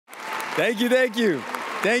Thank you, thank you.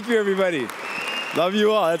 Thank you, everybody. Love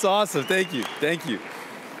you all. That's awesome. Thank you. Thank you.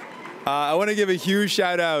 I want to give a huge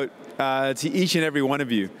shout out to each and every one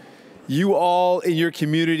of you. You all in your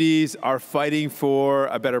communities are fighting for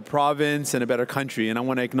a better province and a better country, and I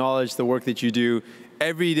want to acknowledge the work that you do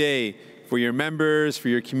every day for your members, for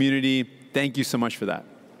your community. Thank you so much for that.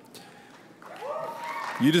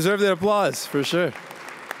 You deserve the applause, for sure.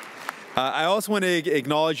 I also want to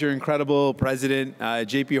acknowledge your incredible president.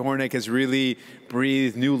 JP Hornick has really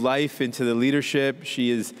breathed new life into the leadership.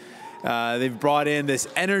 They've brought in this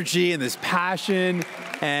energy and this passion,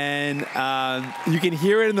 and you can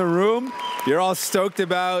hear it in the room. You're all stoked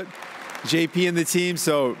about JP and the team,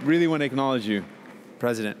 so really want to acknowledge you,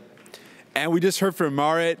 President. And we just heard from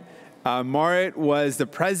Marit. Marit was the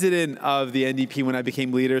president of the NDP when I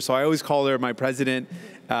became leader, so I always call her my president.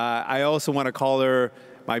 I also want to call her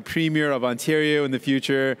my Premier of Ontario in the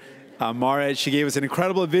future. Marit, she gave us an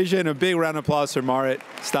incredible vision. A big round of applause for Marit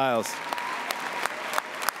Stiles.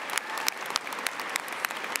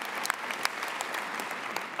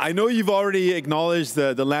 I know you've already acknowledged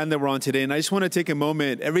the land that we're on today, and I just want to take a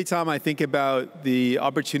moment. Every time I think about the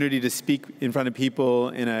opportunity to speak in front of people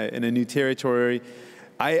in a new territory,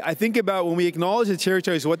 I think about when we acknowledge the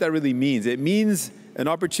territories, what that really means. It means an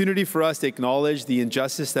opportunity for us to acknowledge the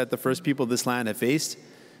injustice that the first people of this land have faced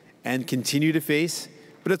and continue to face,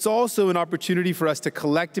 but it's also an opportunity for us to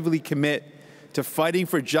collectively commit to fighting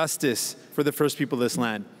for justice for the first people of this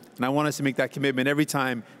land. And I want us to make that commitment every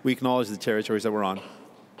time we acknowledge the territories that we're on.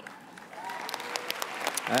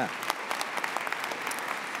 Yeah.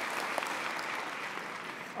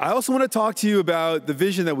 I also want to talk to you about the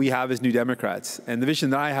vision that we have as New Democrats and the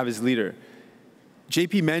vision that I have as leader.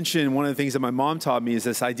 JP mentioned one of the things that my mom taught me is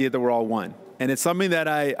this idea that we're all one. And it's something that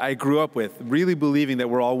I grew up with, really believing that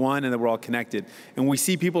we're all one and that we're all connected. And we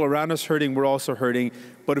see people around us hurting, we're also hurting.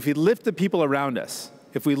 But if we lift the people around us,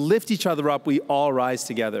 if we lift each other up, we all rise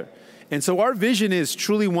together. And so our vision is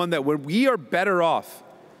truly one that we are better off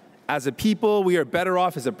as a people, we are better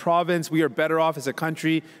off as a province, we are better off as a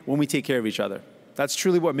country when we take care of each other. That's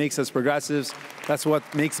truly what makes us progressives. That's what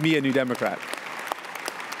makes me a New Democrat.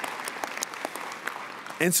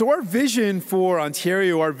 And so our vision for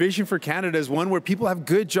Ontario, our vision for Canada is one where people have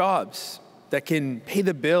good jobs that can pay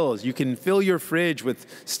the bills. You can fill your fridge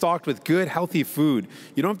stocked with good, healthy food.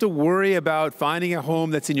 You don't have to worry about finding a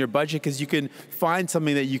home that's in your budget because you can find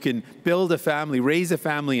something that you can build a family, raise a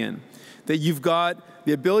family in. That you've got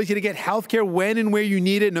the ability to get healthcare when and where you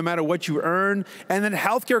need it, no matter what you earn, and then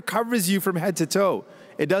healthcare covers you from head to toe.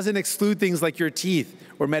 It doesn't exclude things like your teeth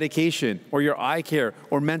or medication or your eye care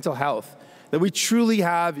or mental health. That we truly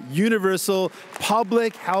have universal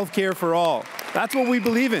public healthcare for all. That's what we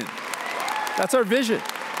believe in. That's our vision.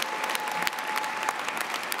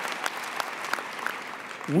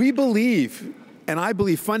 We believe, and I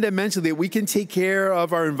believe fundamentally, that we can take care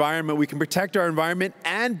of our environment, we can protect our environment,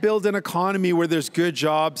 and build an economy where there's good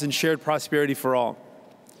jobs and shared prosperity for all.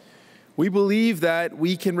 We believe that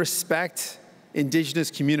we can respect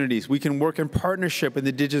Indigenous communities. We can work in partnership with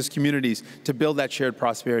Indigenous communities to build that shared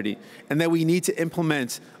prosperity, and that we need to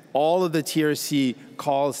implement all of the TRC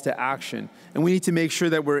calls to action. And we need to make sure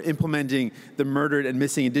that we're implementing the murdered and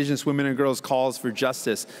missing Indigenous women and girls calls for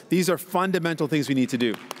justice. These are fundamental things we need to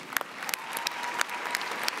do.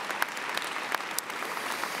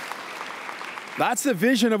 That's the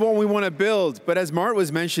vision of what we want to build. But as Mart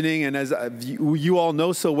was mentioning, and as you all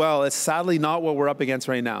know so well, it's sadly not what we're up against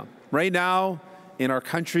right now. Right now, in our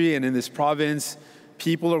country and in this province,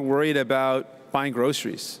 people are worried about buying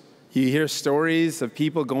groceries. You hear stories of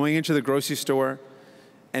people going into the grocery store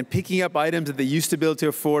and picking up items that they used to be able to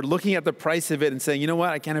afford, looking at the price of it and saying, you know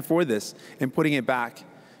what, I can't afford this, and putting it back.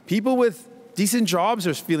 People with decent jobs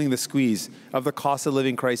are feeling the squeeze of the cost of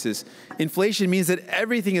living crisis. Inflation means that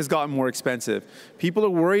everything has gotten more expensive. People are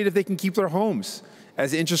worried if they can keep their homes.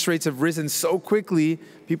 As interest rates have risen so quickly,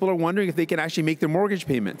 people are wondering if they can actually make their mortgage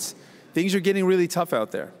payments. Things are getting really tough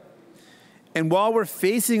out there. And while we're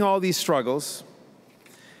facing all these struggles,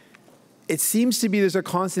 it seems to be there's a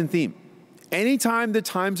constant theme. Anytime the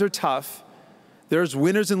times are tough, there's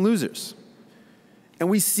winners and losers. And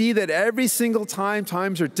we see that every single time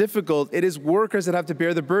times are difficult, it is workers that have to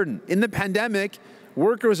bear the burden. In the pandemic,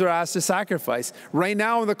 workers are asked to sacrifice. Right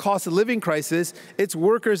now, in the cost of living crisis, it's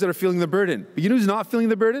workers that are feeling the burden. But you know who's not feeling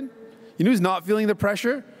the burden? You know who's not feeling the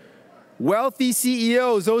pressure? Wealthy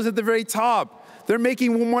CEOs, those at the very top. They're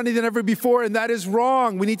making more money than ever before, and that is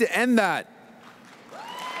wrong. We need to end that.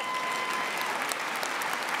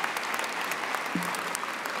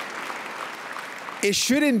 It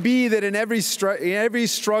shouldn't be that in every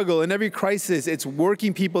struggle, in every crisis, it's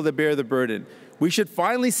working people that bear the burden. We should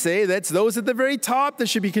finally say that it's those at the very top that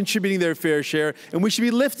should be contributing their fair share, and we should be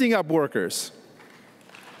lifting up workers.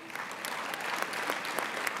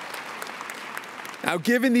 Now,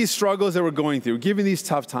 given these struggles that we're going through, given these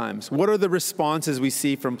tough times, what are the responses we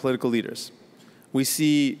see from political leaders? We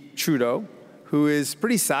see Trudeau, who is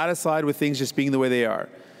pretty satisfied with things just being the way they are.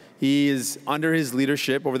 He is, under his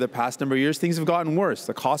leadership over the past number of years, things have gotten worse.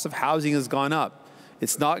 The cost of housing has gone up.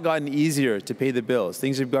 It's not gotten easier to pay the bills.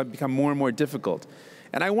 Things have become more and more difficult.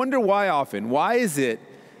 And I wonder why often. Why is it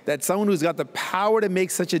that someone who's got the power to make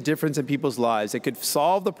such a difference in people's lives, that could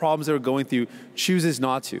solve the problems that we're going through, chooses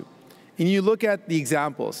not to? And you look at the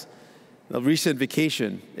examples, the recent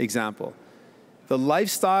vacation example. The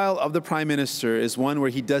lifestyle of the Prime Minister is one where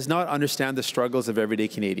he does not understand the struggles of everyday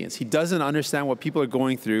Canadians. He doesn't understand what people are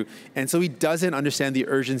going through, and so he doesn't understand the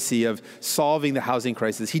urgency of solving the housing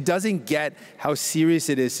crisis. He doesn't get how serious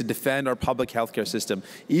it is to defend our public healthcare system.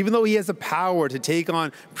 Even though he has the power to take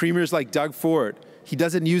on premiers like Doug Ford, he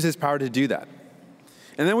doesn't use his power to do that.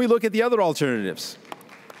 And then we look at the other alternatives.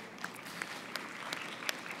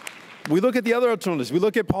 We look at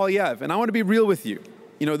Poilievre, and I want to be real with you.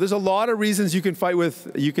 You know, there's a lot of reasons you can fight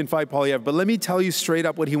Poilievre, but let me tell you straight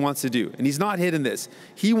up what he wants to do. And he's not hidden this.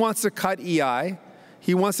 He wants to cut EI.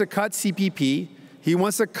 He wants to cut CPP. He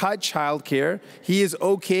wants to cut childcare. He is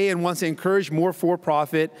okay and wants to encourage more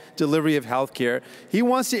for-profit delivery of healthcare. He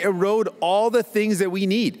wants to erode all the things that we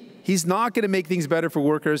need. He's not going to make things better for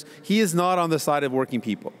workers. He is not on the side of working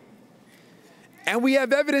people. And we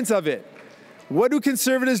have evidence of it. What do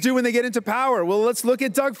Conservatives do when they get into power? Well, let's look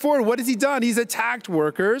at Doug Ford. What has he done? He's attacked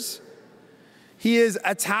workers. He has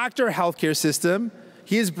attacked our healthcare system.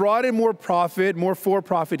 He has brought in more profit, more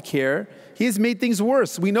for-profit care. He has made things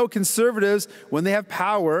worse. We know Conservatives, when they have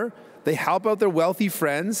power, they help out their wealthy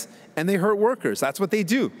friends and they hurt workers. That's what they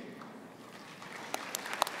do.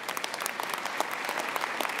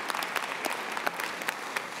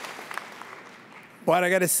 But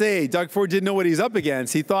I got to say, Doug Ford didn't know what he's up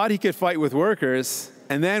against. He thought he could fight with workers,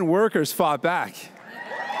 and then workers fought back.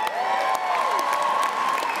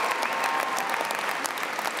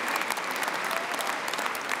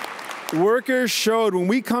 Workers showed when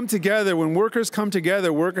we come together, when workers come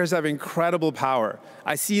together, workers have incredible power.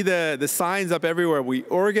 I see the signs up everywhere. We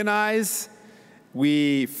organize,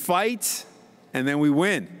 we fight, and then we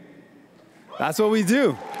win. That's what we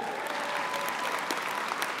do.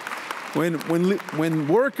 When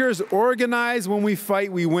workers organize, when we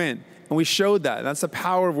fight, we win. And we showed that. That's the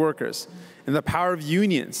power of workers and the power of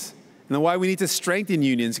unions and why we need to strengthen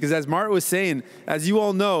unions. Because as Mart was saying, as you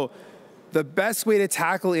all know, the best way to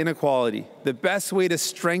tackle inequality, the best way to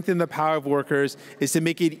strengthen the power of workers is to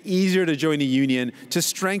make it easier to join a union, to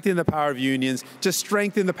strengthen the power of unions, to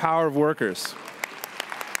strengthen the power of workers.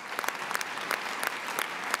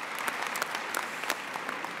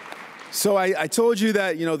 So I told you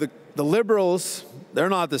that, you know, the Liberals, they're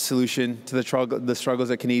not the solution to the struggles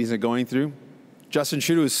that Canadians are going through. Justin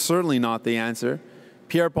Trudeau is certainly not the answer.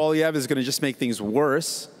 Pierre Poilievre is going to just make things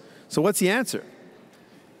worse. So what's the answer?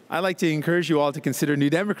 I'd like to encourage you all to consider New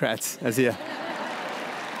Democrats as the...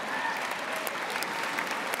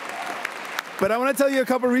 But I want to tell you a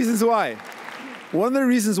couple of reasons why. One of the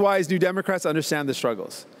reasons why is New Democrats understand the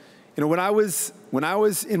struggles. You know, when I was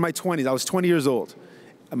in my 20s, I was 20 years old.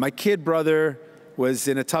 My kid brother was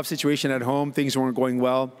in a tough situation at home. Things weren't going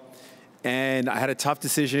well. And I had a tough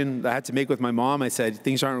decision that I had to make with my mom. I said,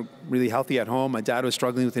 things aren't really healthy at home. My dad was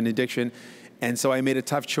struggling with an addiction. And so I made a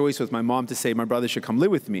tough choice with my mom to say my brother should come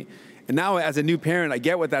live with me. And now as a new parent, I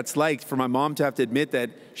get what that's like for my mom to have to admit that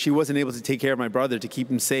she wasn't able to take care of my brother to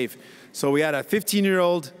keep him safe. So we had a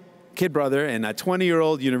 15-year-old kid brother and a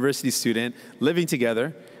 20-year-old university student living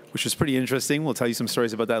together, which was pretty interesting. We'll tell you some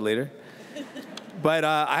stories about that later. But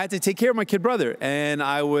I had to take care of my kid brother. And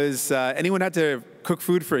I was, anyone had to cook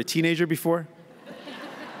food for a teenager before?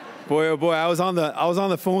 Boy, oh boy, I was on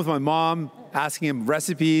the phone with my mom asking him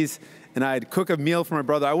recipes, and I'd cook a meal for my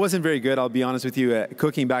brother. I wasn't very good, I'll be honest with you, at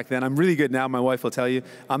cooking back then. I'm really good now, my wife will tell you.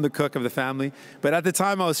 I'm the cook of the family. But at the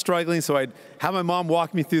time I was struggling, so I'd have my mom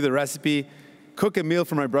walk me through the recipe, cook a meal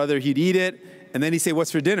for my brother, he'd eat it, and then he'd say,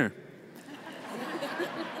 "What's for dinner?"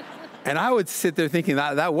 And I would sit there thinking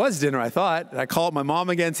that was dinner, I thought. And I'd call up my mom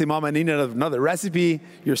again, say, "Mom, I need another recipe.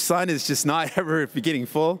 Your son is just not ever getting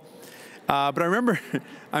full." But I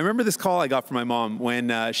remember this call I got from my mom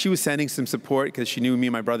when she was sending some support because she knew me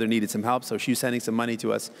and my brother needed some help, so she was sending some money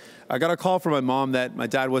to us. I got a call from my mom that my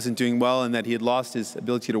dad wasn't doing well and that he had lost his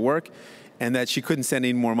ability to work and that she couldn't send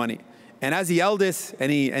any more money. And as the eldest,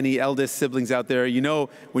 any eldest siblings out there, you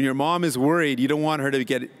know, when your mom is worried, you don't want her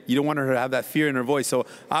to have that fear in her voice. So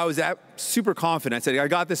I was super confident. I said, I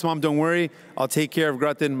got this, Mom, don't worry. I'll take care of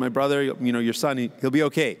Grutin, my brother, you know, your son, he'll be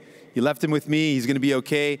okay. You left him with me, he's gonna be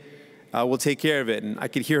okay. We'll take care of it. And I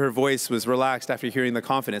could hear her voice was relaxed after hearing the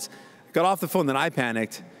confidence. I got off the phone, then I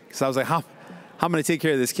panicked, because I was like, how am I gonna take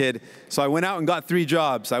care of this kid? So I went out and got 3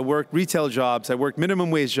 jobs. I worked retail jobs, I worked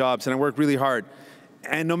minimum wage jobs, and I worked really hard.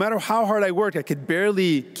 And no matter how hard I worked, I could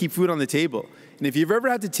barely keep food on the table. And if you've ever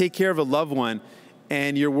had to take care of a loved one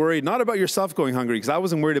and you're worried, not about yourself going hungry, because I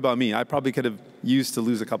wasn't worried about me. I probably could have used to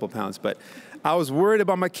lose a couple pounds, but I was worried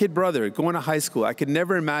about my kid brother going to high school. I could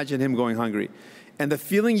never imagine him going hungry. And the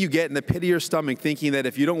feeling you get in the pit of your stomach thinking that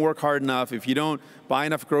if you don't work hard enough, if you don't buy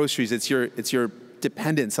enough groceries, it's your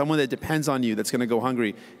dependent, someone that depends on you that's gonna go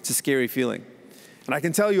hungry. It's a scary feeling. And I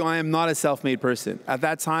can tell you, I am not a self-made person. At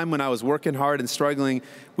that time when I was working hard and struggling,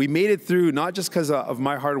 we made it through not just because of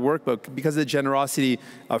my hard work, but because of the generosity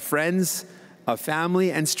of friends, of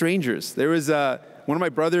family, and strangers. There was one of my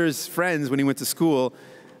brother's friends when he went to school,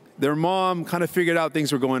 their mom kind of figured out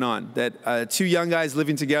things were going on, that 2 young guys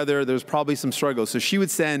living together, there was probably some struggle. So she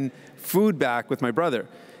would send food back with my brother.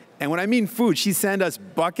 And when I mean food, she'd send us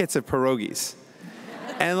buckets of pierogies.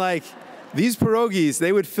 And like, these pierogies,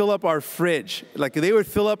 they would fill up our fridge. Like, they would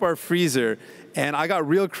fill up our freezer. And I got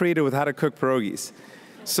real creative with how to cook pierogies.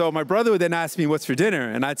 So my brother would then ask me, what's for dinner?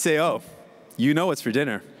 And I'd say, oh, you know what's for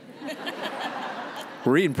dinner.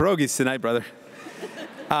 We're eating pierogies tonight, brother.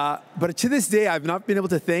 But to this day, I've not been able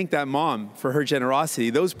to thank that mom for her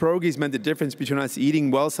generosity. Those pierogies meant the difference between us eating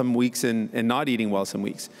well some weeks and not eating well some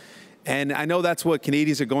weeks. And I know that's what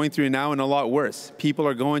Canadians are going through now, and a lot worse. People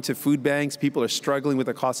are going to food banks. People are struggling with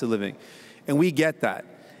the cost of living. And we get that.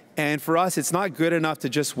 And for us, it's not good enough to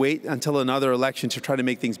just wait until another election to try to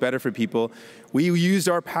make things better for people. We used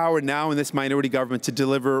our power now in this minority government to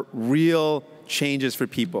deliver real changes for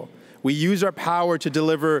people. We use our power to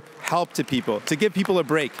deliver help to people, to give people a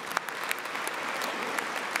break.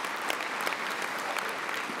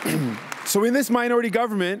 So in this minority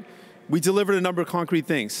government, we delivered a number of concrete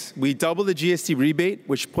things. We doubled the GST rebate,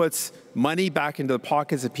 which puts money back into the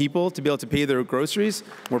pockets of people to be able to pay their groceries.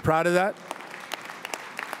 We're proud of that.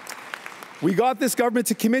 We got this government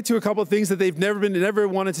to commit to a couple of things that they've never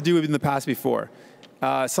wanted to do in the past before.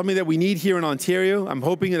 Something that we need here in Ontario. I'm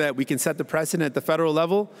hoping that we can set the precedent at the federal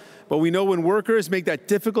level. But we know when workers make that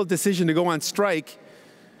difficult decision to go on strike,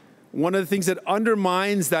 one of the things that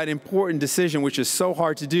undermines that important decision, which is so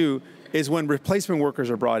hard to do, is when replacement workers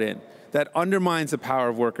are brought in. That undermines the power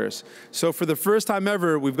of workers. So for the first time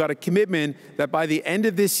ever, we've got a commitment that by the end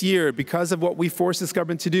of this year, because of what we forced this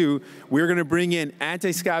government to do, we're going to bring in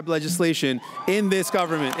anti-scab legislation in this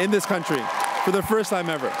government, in this country, for the first time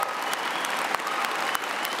ever.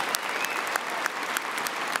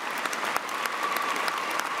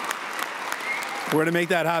 We're going to make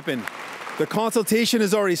that happen. The consultation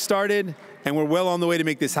has already started, and we're well on the way to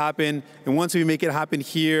make this happen. And once we make it happen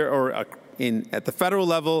here or at the federal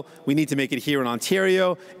level, we need to make it here in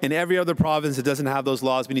Ontario and every other province that doesn't have those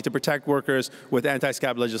laws. We need to protect workers with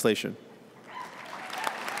anti-scab legislation.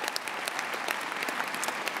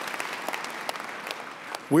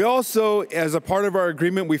 We also, as a part of our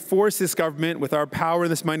agreement, we forced this government, with our power in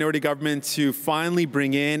this minority government, to finally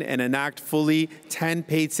bring in and enact fully 10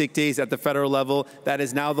 paid sick days at the federal level. That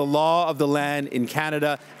is now the law of the land in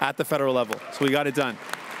Canada at the federal level. So we got it done.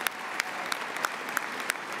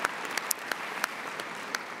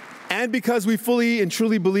 And because we fully and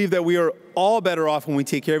truly believe that we are all better off when we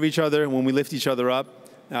take care of each other and when we lift each other up,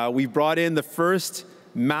 we've brought in the first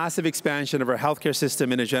massive expansion of our healthcare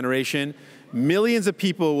system in a generation. Millions of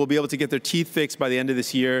people will be able to get their teeth fixed by the end of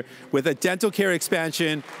this year with a dental care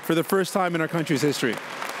expansion for the first time in our country's history.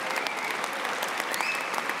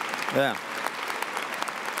 Yeah.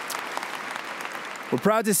 We're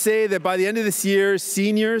proud to say that by the end of this year,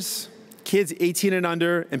 seniors, kids 18 and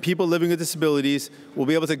under, and people living with disabilities will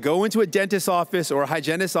be able to go into a dentist's office or a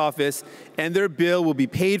hygienist's office, and their bill will be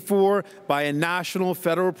paid for by a national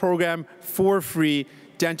federal program for free.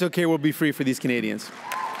 Dental care will be free for these Canadians.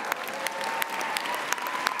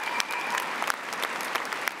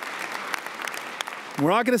 We're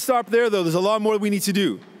not going to stop there, though. There's a lot more we need to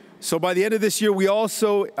do. So by the end of this year, we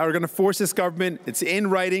also are going to force this government, it's in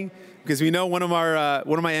writing, because we know one of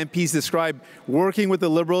my MPs described working with the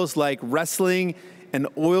Liberals like wrestling an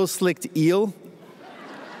oil-slicked eel.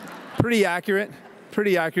 Pretty accurate.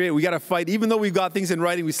 Pretty accurate. We got to fight. Even though we've got things in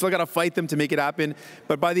writing, we still got to fight them to make it happen.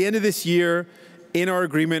 But by the end of this year, in our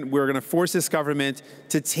agreement, we're going to force this government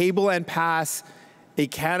to table and pass a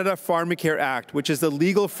Canada Pharmacare Act, which is the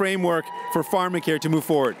legal framework for pharmacare to move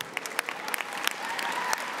forward.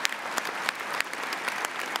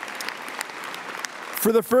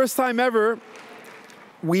 For the first time ever,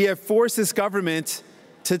 we have forced this government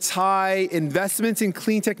to tie investments in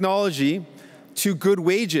clean technology to good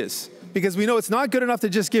wages. Because we know it's not good enough to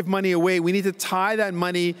just give money away. We need to tie that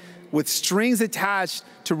money with strings attached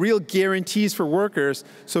to real guarantees for workers.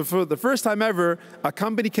 So for the first time ever, a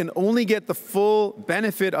company can only get the full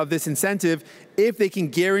benefit of this incentive if they can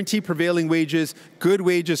guarantee prevailing wages, good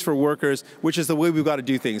wages for workers, which is the way we've got to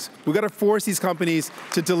do things. We've got to force these companies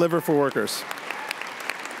to deliver for workers.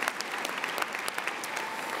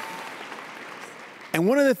 And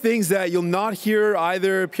one of the things that you'll not hear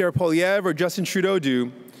either Pierre Poilievre or Justin Trudeau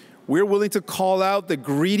do, we're willing to call out the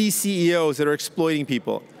greedy CEOs that are exploiting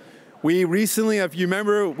people. We recently, if you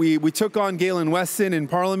remember, we took on Galen Weston in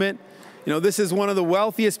Parliament. You know, this is one of the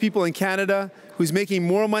wealthiest people in Canada who's making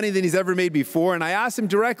more money than he's ever made before. And I asked him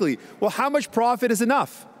directly, well, how much profit is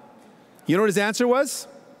enough? You know what his answer was?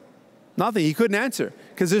 Nothing. He couldn't answer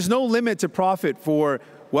because there's no limit to profit for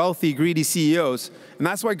wealthy, greedy CEOs. And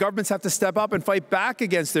that's why governments have to step up and fight back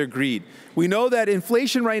against their greed. We know that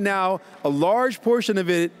inflation right now, a large portion of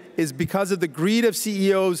it is because of the greed of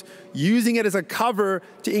CEOs using it as a cover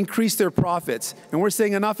to increase their profits. And we're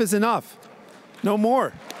saying enough is enough. No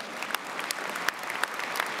more.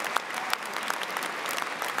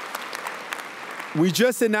 We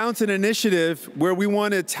just announced an initiative where we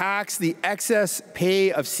want to tax the excess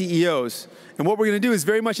pay of CEOs. And what we're going to do is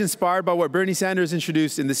very much inspired by what Bernie Sanders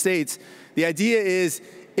introduced in the States. The idea is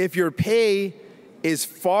if your pay is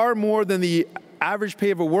far more than the average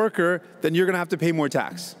pay of a worker, then you're going to have to pay more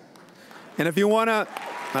tax. And if you want to,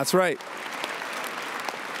 that's right.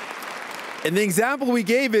 And the example we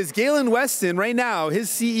gave is Galen Weston, right now, his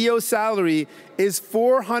CEO salary is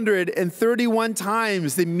 431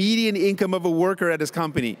 times the median income of a worker at his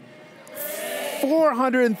company.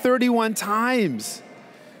 431 times.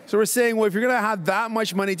 So we're saying, well, if you're going to have that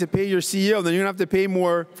much money to pay your CEO, then you're going to have to pay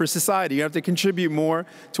more for society. You have to contribute more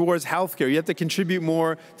towards healthcare. You have to contribute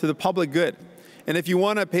more to the public good. And if you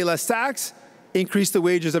want to pay less tax, increase the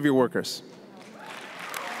wages of your workers.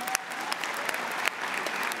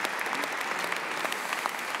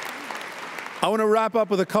 I want to wrap up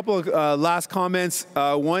with a couple of last comments.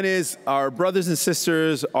 One is our brothers and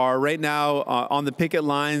sisters are right now on the picket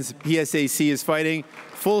lines. PSAC is fighting.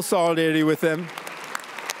 Full solidarity with them.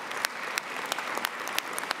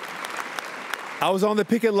 I was on the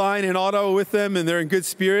picket line in Ottawa with them, and they're in good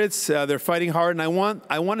spirits. They're fighting hard, and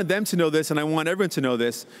I wanted them to know this, and I want everyone to know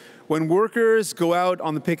this. When workers go out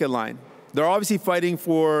on the picket line, they're obviously fighting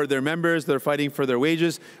for their members, they're fighting for their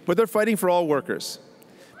wages, but they're fighting for all workers.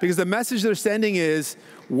 Because the message they're sending is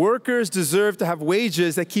workers deserve to have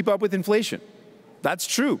wages that keep up with inflation. That's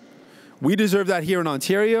true. We deserve that here in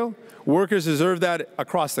Ontario. Workers deserve that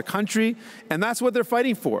across the country, and that's what they're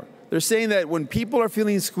fighting for. They're saying that when people are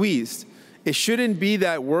feeling squeezed, it shouldn't be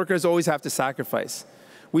that workers always have to sacrifice.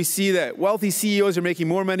 We see that wealthy CEOs are making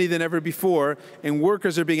more money than ever before, and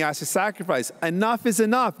workers are being asked to sacrifice. Enough is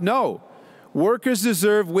enough. No. Workers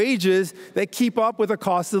deserve wages that keep up with the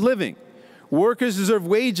cost of living. Workers deserve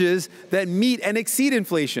wages that meet and exceed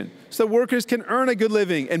inflation, so workers can earn a good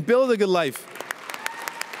living and build a good life.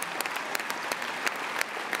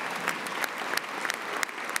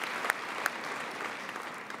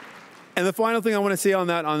 And the final thing I want to say on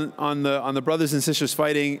that, on the brothers and sisters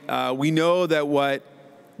fighting, we know that what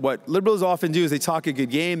liberals often do is they talk a good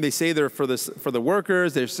game. They say they're for the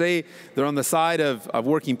workers. They say they're on the side of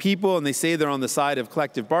working people, and they say they're on the side of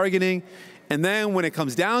collective bargaining. And then when it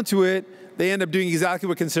comes down to it, they end up doing exactly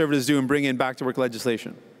what Conservatives do and bring in back-to-work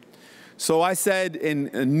legislation. So I said in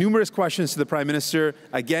numerous questions to the Prime Minister,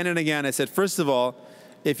 again and again, I said, first of all,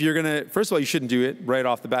 you shouldn't do it right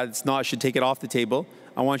off the bat. It's not, you should take it off the table.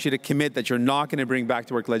 I want you to commit that you're not going to bring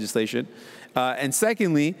back-to-work legislation. And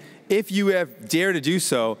secondly, if you have dared to do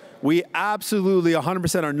so, we absolutely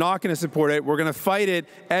 100% are not going to support it. We're going to fight it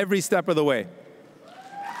every step of the way.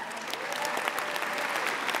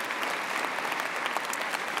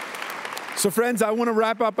 So friends, I want to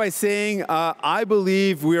wrap up by saying I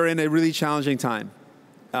believe we are in a really challenging time.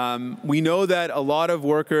 We know that a lot of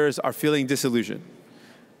workers are feeling disillusioned.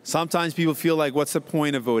 Sometimes people feel like, what's the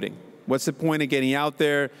point of voting? What's the point of getting out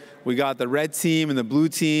there? We got the red team and the blue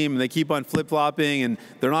team, and they keep on flip-flopping, and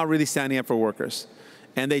they're not really standing up for workers.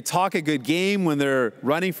 And they talk a good game when they're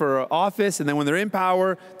running for office, and then when they're in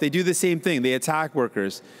power, they do the same thing. They attack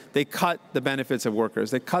workers. They cut the benefits of workers.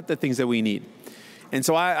 They cut the things that we need. And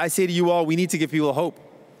so I say to you all, we need to give people hope.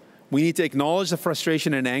 We need to acknowledge the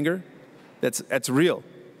frustration and anger that's real.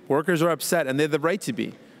 Workers are upset, and they have the right to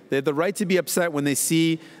be. They have the right to be upset when they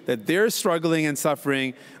see that they're struggling and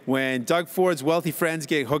suffering, when Doug Ford's wealthy friends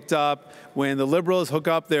get hooked up, when the Liberals hook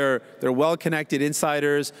up their well-connected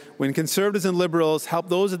insiders, when Conservatives and Liberals help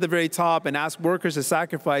those at the very top and ask workers to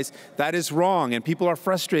sacrifice. That is wrong, and people are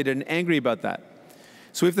frustrated and angry about that.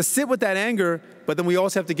 So we have to sit with that anger, but then we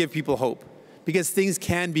also have to give people hope, because things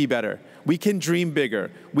can be better. We can dream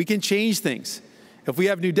bigger. We can change things. If we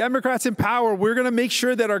have New Democrats in power, we're going to make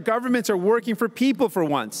sure that our governments are working for people for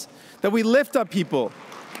once, that we lift up people,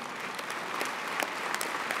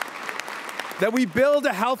 that we build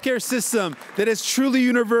a healthcare system that is truly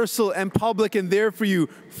universal and public and there for you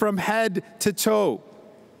from head to toe,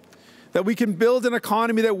 that we can build an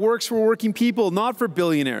economy that works for working people, not for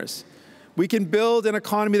billionaires. We can build an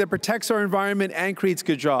economy that protects our environment and creates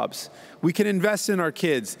good jobs. We can invest in our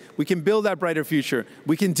kids. We can build that brighter future.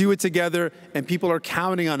 We can do it together, and people are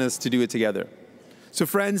counting on us to do it together. So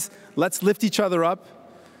friends, let's lift each other up.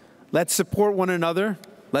 Let's support one another.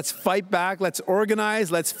 Let's fight back. Let's organize.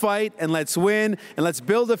 Let's fight, and let's win. And let's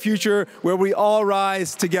build a future where we all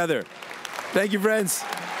rise together. Thank you, friends.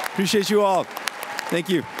 Appreciate you all. Thank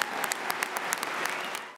you.